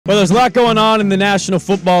Well, there's a lot going on in the National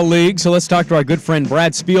Football League, so let's talk to our good friend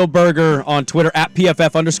Brad Spielberger on Twitter at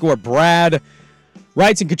PFF_Brad.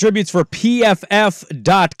 Writes and contributes for PFF.com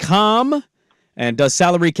and does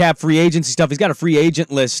salary cap free agency stuff. He's got a free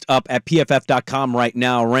agent list up at PFF.com right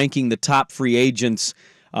now, ranking the top free agents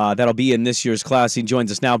that'll be in this year's class. He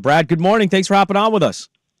joins us now. Brad, good morning. Thanks for hopping on with us.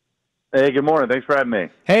 Hey, good morning. Thanks for having me.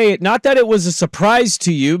 Hey, not that it was a surprise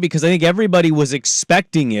to you, because I think everybody was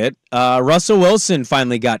expecting it. Russell Wilson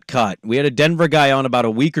finally got cut. We had a Denver guy on about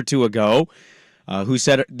a week or two ago who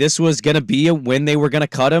said this was going to be when they were going to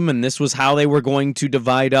cut him, and this was how they were going to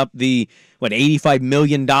divide up the, $85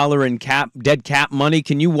 million in dead cap money.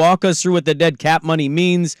 Can you walk us through what the dead cap money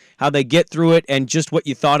means, how they get through it, and just what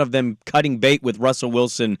you thought of them cutting bait with Russell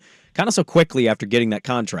Wilson kind of so quickly after getting that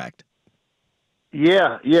contract?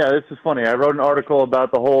 Yeah, this is funny. I wrote an article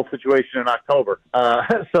about the whole situation in October.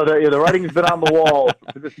 So the writing's been on the wall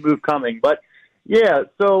for this move coming. But, yeah,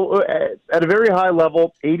 so at a very high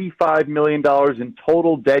level, $85 million in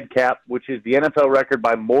total dead cap, which is the NFL record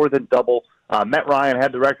by more than double. Matt Ryan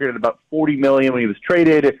had the record at about $40 million when he was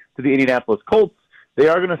traded to the Indianapolis Colts. They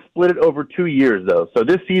are going to split it over 2 years, though. So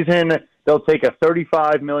this season, they'll take a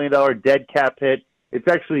 $35 million dead cap hit. It's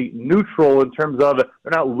actually neutral in terms of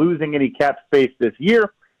they're not losing any cap space this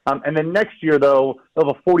year. And then next year, though, they'll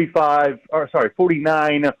have a 49,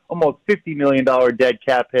 almost $50 million dead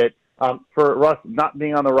cap hit for Russ not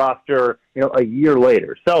being on the roster, a year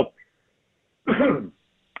later. So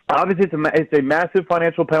obviously it's a massive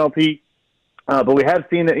financial penalty, but we have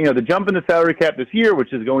seen that, the jump in the salary cap this year,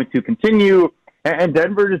 which is going to continue, and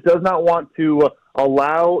Denver just does not want to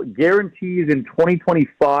allow guarantees in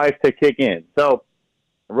 2025 to kick in. So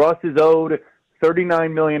Russ is owed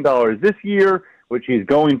 $39 million this year, which he's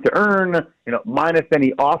going to earn, minus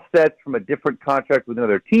any offsets from a different contract with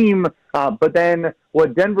another team. But then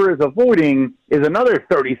what Denver is avoiding is another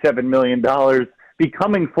 $37 million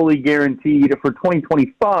becoming fully guaranteed for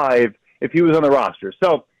 2025 if he was on the roster.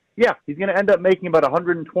 So, yeah, he's going to end up making about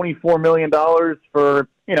 $124 million for,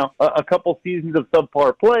 a couple seasons of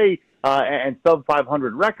subpar play and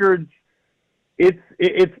sub-500 records.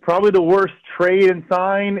 It's probably the worst trade and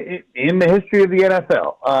sign in the history of the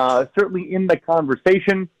NFL, certainly in the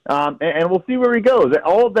conversation, and we'll see where he goes.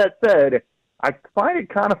 All of that said, I find it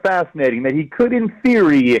kind of fascinating that he could, in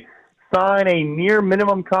theory, sign a near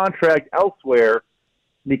minimum contract elsewhere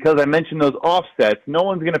because I mentioned those offsets. No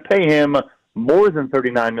one's going to pay him more than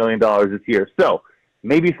 $39 million this year. So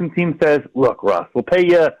maybe some team says, look, Russ, we'll pay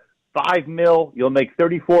you $5 million, you'll make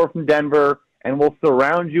 $34 from Denver, and we'll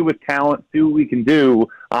surround you with talent, see what we can do.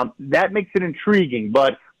 That makes it intriguing,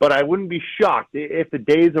 but I wouldn't be shocked if the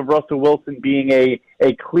days of Russell Wilson being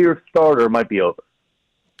a clear starter might be over.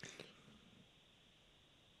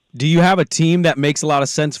 Do you have a team that makes a lot of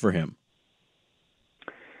sense for him?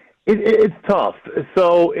 It's tough.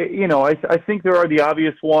 So, I think there are the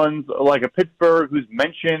obvious ones, like a Pittsburgh, who's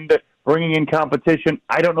mentioned bringing in competition.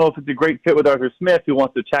 I don't know if it's a great fit with Arthur Smith, who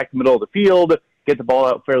wants to attack the middle of the field, get the ball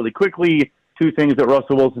out fairly quickly. Two things that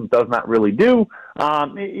Russell Wilson does not really do.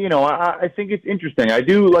 I think it's interesting. I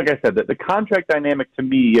do, like I said, that the contract dynamic to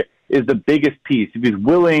me is the biggest piece. If he's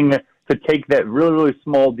willing to take that really, really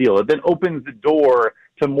small deal, it then opens the door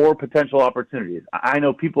to more potential opportunities. I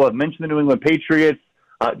know people have mentioned the New England Patriots,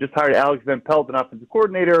 just hired Alex Van Pelt, an offensive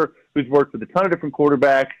coordinator who's worked with a ton of different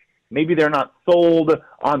quarterbacks. Maybe they're not sold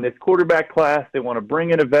on this quarterback class. They want to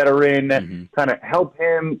bring in a veteran, kind of help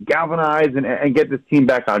him galvanize and get this team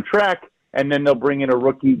back on track. And then they'll bring in a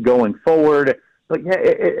rookie going forward. But, yeah,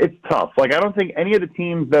 it's tough. I don't think any of the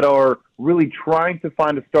teams that are really trying to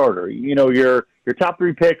find a starter, your top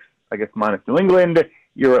three picks, I guess minus New England,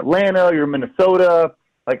 your Atlanta, your Minnesota,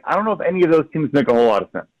 I don't know if any of those teams make a whole lot of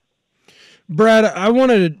sense. Brad, I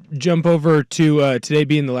wanted to jump over to today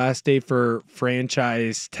being the last day for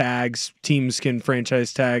franchise tags. Teams can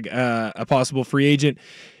franchise tag a possible free agent.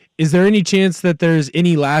 Is there any chance that there's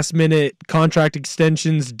any last-minute contract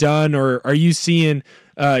extensions done, or are you seeing,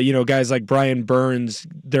 guys like Brian Burns,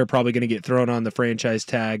 they're probably going to get thrown on the franchise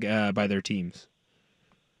tag by their teams?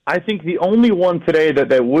 I think the only one today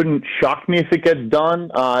that wouldn't shock me if it gets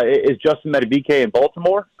done is Justin Madubuike in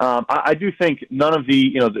Baltimore. I do think none of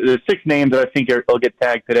the six names that I think will get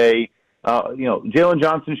tagged today. Jalen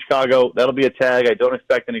Johnson, Chicago, that'll be a tag. I don't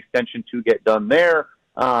expect an extension to get done there.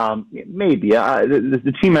 Maybe.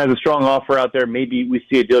 The team has a strong offer out there. Maybe we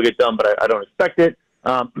see a deal get done, but I don't expect it.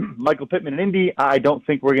 Michael Pittman in Indy, I don't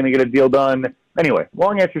think we're going to get a deal done. Anyway,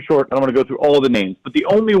 long answer short, I don't want to go through all of the names. But the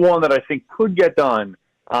only one that I think could get done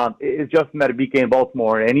is Justin Madubuike in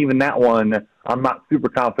Baltimore. And even that one, I'm not super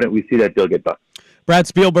confident we see that deal get done. Brad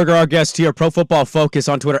Spielberger, our guest here, Pro Football Focus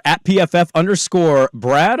on Twitter, at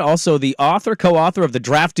PFF_Brad. Also the co-author of The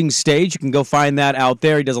Drafting Stage. You can go find that out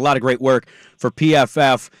there. He does a lot of great work for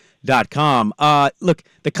PFF.com. Look,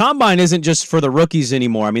 the Combine isn't just for the rookies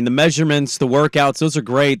anymore. I mean, the measurements, the workouts, those are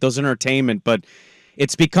great. Those are entertainment, but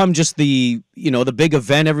it's become just the big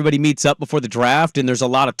event. Everybody meets up before the draft, and there's a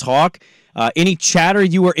lot of talk. Any chatter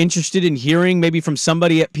you were interested in hearing, maybe from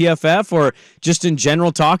somebody at PFF or just in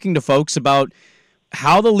general talking to folks about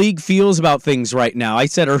how the league feels about things right now? I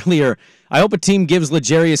said earlier, I hope a team gives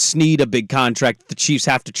L'Jarius Sneed a big contract the Chiefs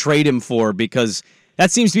have to trade him for, because that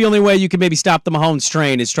seems to be the only way you can maybe stop the Mahomes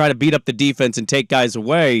train is try to beat up the defense and take guys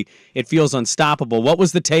away. It feels unstoppable. What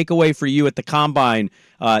was the takeaway for you at the Combine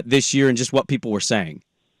this year and just what people were saying?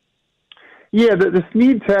 Yeah, the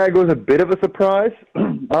Snead tag was a bit of a surprise.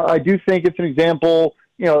 I do think it's an example.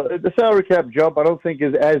 The salary cap jump I don't think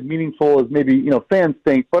is as meaningful as maybe, fans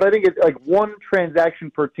think, but I think it's like one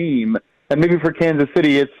transaction per team, and maybe for Kansas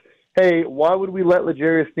City it's, hey, why would we let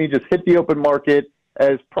L'Jarius Sneed just hit the open market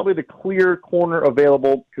as probably the clear corner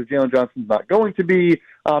available, because Jalen Johnson's not going to be,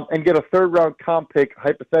 and get a third-round comp pick,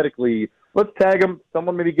 hypothetically. Let's tag him.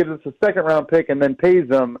 Someone maybe gives us a second-round pick and then pays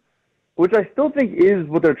them, which I still think is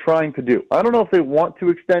what they're trying to do. I don't know if they want to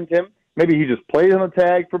extend him. Maybe he just plays on the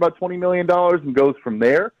tag for about $20 million and goes from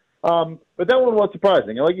there. But that one was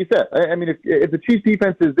surprising. And like you said, I mean, if the Chiefs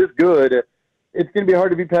defense is this good, it's going to be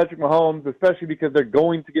hard to beat Patrick Mahomes, especially because they're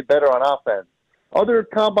going to get better on offense. Other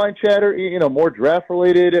Combine chatter, more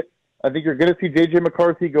draft-related, I think you're going to see J.J.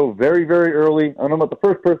 McCarthy go very, very early. I don't know about the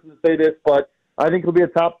first person to say this, but I think he'll be a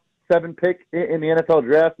top 7 pick in the NFL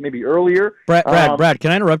draft, maybe earlier. Brad,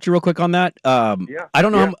 can I interrupt you real quick on that? Yeah. I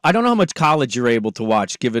don't know how much college you're able to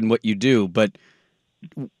watch, given what you do, but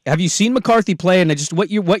have you seen McCarthy play, and just what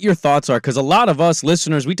your thoughts are? Because a lot of us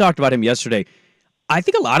listeners, we talked about him yesterday. I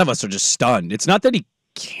think a lot of us are just stunned. It's not that he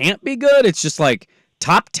can't be good. It's just like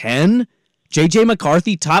top 10. J.J.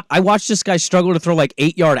 McCarthy, top. I watched this guy struggle to throw like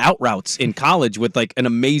 8-yard out routes in college with like an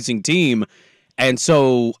amazing team. And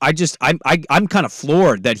so I'm kind of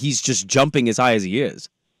floored that he's just jumping as high as he is.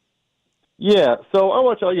 Yeah, so I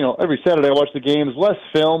watch, every Saturday I watch the games, less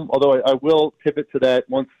film, although I will pivot to that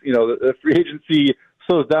once, the free agency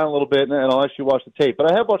slows down a little bit, and I'll actually watch the tape.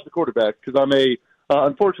 But I have watched the quarterback because I'm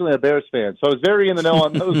unfortunately a Bears fan, so I was very in the know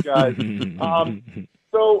on those guys.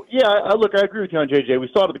 So, yeah, I agree with you on JJ. We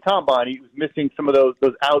saw it at the Combine. He was missing some of those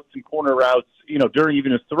outs and corner routes, during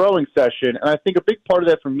even his throwing session. And I think a big part of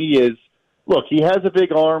that for me is, look, he has a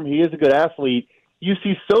big arm. He is a good athlete. You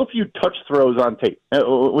see so few touch throws on tape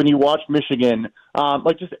when you watch Michigan.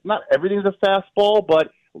 Just not everything's a fastball,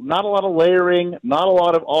 but not a lot of layering, not a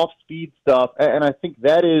lot of off-speed stuff. And I think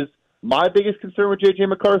that is my biggest concern with J.J.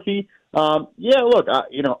 McCarthy. I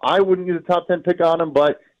wouldn't use a top 10 pick on him,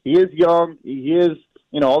 but he is young. He is,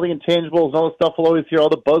 all the intangibles, all the stuff we'll always hear, all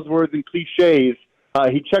the buzzwords and cliches.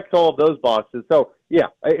 He checks all of those boxes. So, yeah,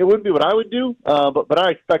 it wouldn't be what I would do, but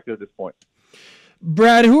I expect it at this point.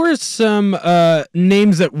 Brad, who are some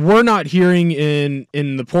names that we're not hearing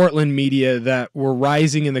in the Portland media that were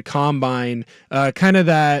rising in the Combine, kind of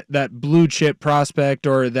that blue chip prospect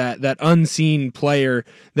or that unseen player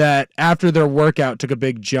that after their workout took a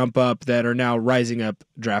big jump up that are now rising up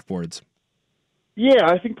draft boards? Yeah,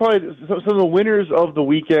 I think probably some of the winners of the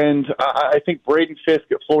weekend, I think Braden Fisk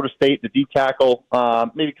at Florida State, the D tackle,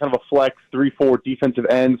 maybe kind of a flex 3-4 defensive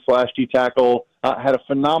end / D tackle, had a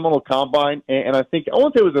phenomenal Combine, and I think, I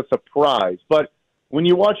won't say it was a surprise, but when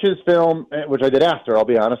you watch his film, which I did after, I'll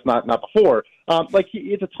be honest, not before,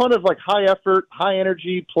 it's a ton of high effort, high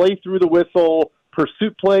energy, play through the whistle,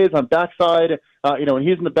 pursuit plays on backside, when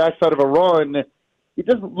he's in the backside of a run, it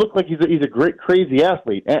doesn't look like he's a great, crazy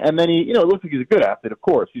athlete. And then it looks like he's a good athlete, of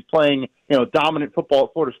course. He's playing, dominant football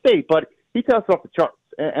at Florida State, but he tests off the charts.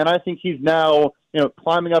 And I think he's now,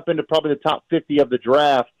 climbing up into probably the top 50 of the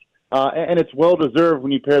draft. And it's well-deserved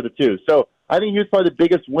when you pair the two. So I think he was probably the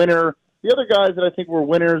biggest winner. The other guys that I think were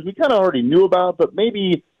winners, we kind of already knew about, but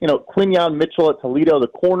maybe, Quinyon Mitchell at Toledo, the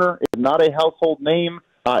corner, is not a household name.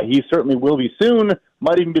 He certainly will be soon.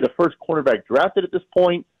 Might even be the first cornerback drafted at this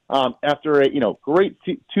point. After a great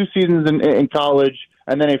 2 seasons in college,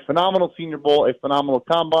 and then a phenomenal Senior Bowl, a phenomenal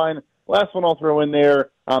Combine. Last one I'll throw in there,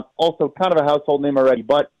 also kind of a household name already,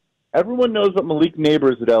 but everyone knows what Malik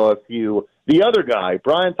Neighbors at LSU. The other guy,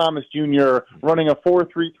 Brian Thomas Jr., running a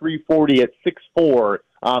 4.33 40 at 6'4".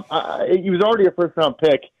 He was already a first-round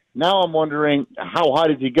pick. Now I'm wondering, how high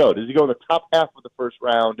does he go? Does he go in the top half of the first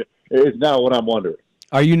round? Is now what I'm wondering.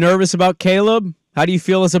 Are you nervous about Caleb? How do you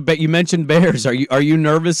feel as a bet? You mentioned Bears. Are you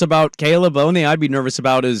nervous about Caleb? The only thing I'd be nervous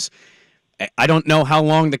about is I don't know how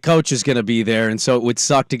long the coach is going to be there, and so it would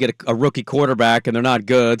suck to get a rookie quarterback, and they're not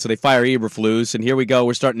good, so they fire Eberflus, and here we go.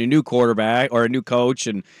 We're starting a new quarterback or a new coach,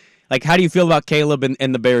 and how do you feel about Caleb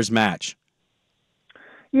and the Bears match?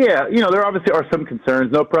 Yeah, there obviously are some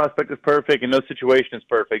concerns. No prospect is perfect, and no situation is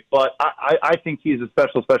perfect. But I think he's a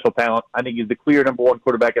special talent. I think he's the clear number one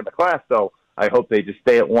quarterback in the class, so I hope they just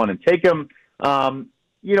stay at one and take him.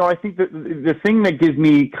 I think that the thing that gives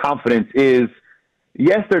me confidence is,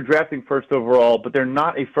 yes, they're drafting first overall, but they're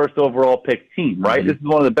not a first overall pick team, right? Mm-hmm. This is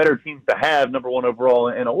one of the better teams to have number one overall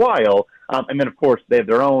in a while. And then, of course, they have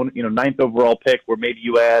their own, ninth overall pick where maybe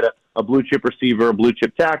you add a blue chip receiver, a blue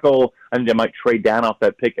chip tackle, and they might trade down off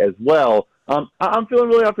that pick as well. I'm feeling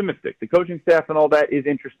really optimistic. The coaching staff and all that is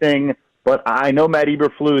interesting, but I know Matt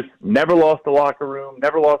Eberflus never lost the locker room,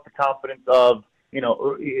 never lost the confidence of,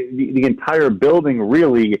 the entire building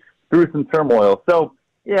really through some turmoil. So,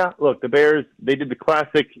 yeah, look, the Bears, they did the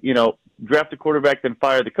classic, draft a quarterback, then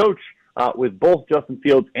fire the coach with both Justin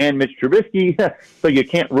Fields and Mitch Trubisky, so you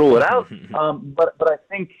can't rule it out. But I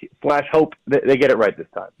think / hope that they get it right this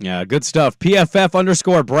time. Yeah, good stuff.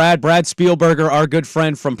 PFF_Brad Spielberger, our good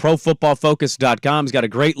friend from ProFootballFocus.com. He's got a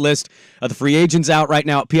great list of the free agents out right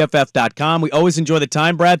now at PFF.com. We always enjoy the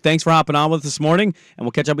time, Brad. Thanks for hopping on with us this morning, and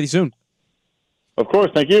we'll catch up with you soon. Of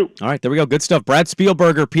course, thank you. All right, there we go. Good stuff. Brad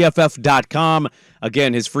Spielberger, PFF.com.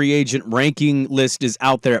 Again, his free agent ranking list is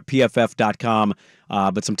out there at PFF.com.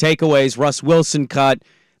 But some takeaways: Russ Wilson cut,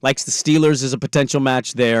 likes the Steelers as a potential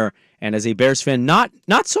match there, and as a Bears fan, not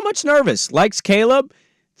so much nervous. Likes Caleb,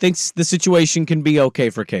 thinks the situation can be okay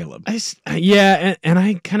for Caleb. And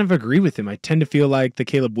I kind of agree with him. I tend to feel like the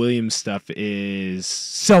Caleb Williams stuff is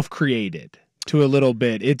self-created to a little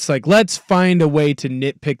bit. It's like, let's find a way to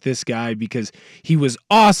nitpick this guy because he was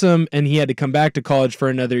awesome and he had to come back to college for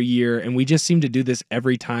another year. And we just seem to do this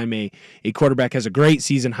every time a quarterback has a great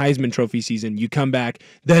season, Heisman Trophy season. You come back,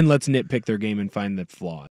 then let's nitpick their game and find the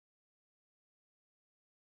flaw.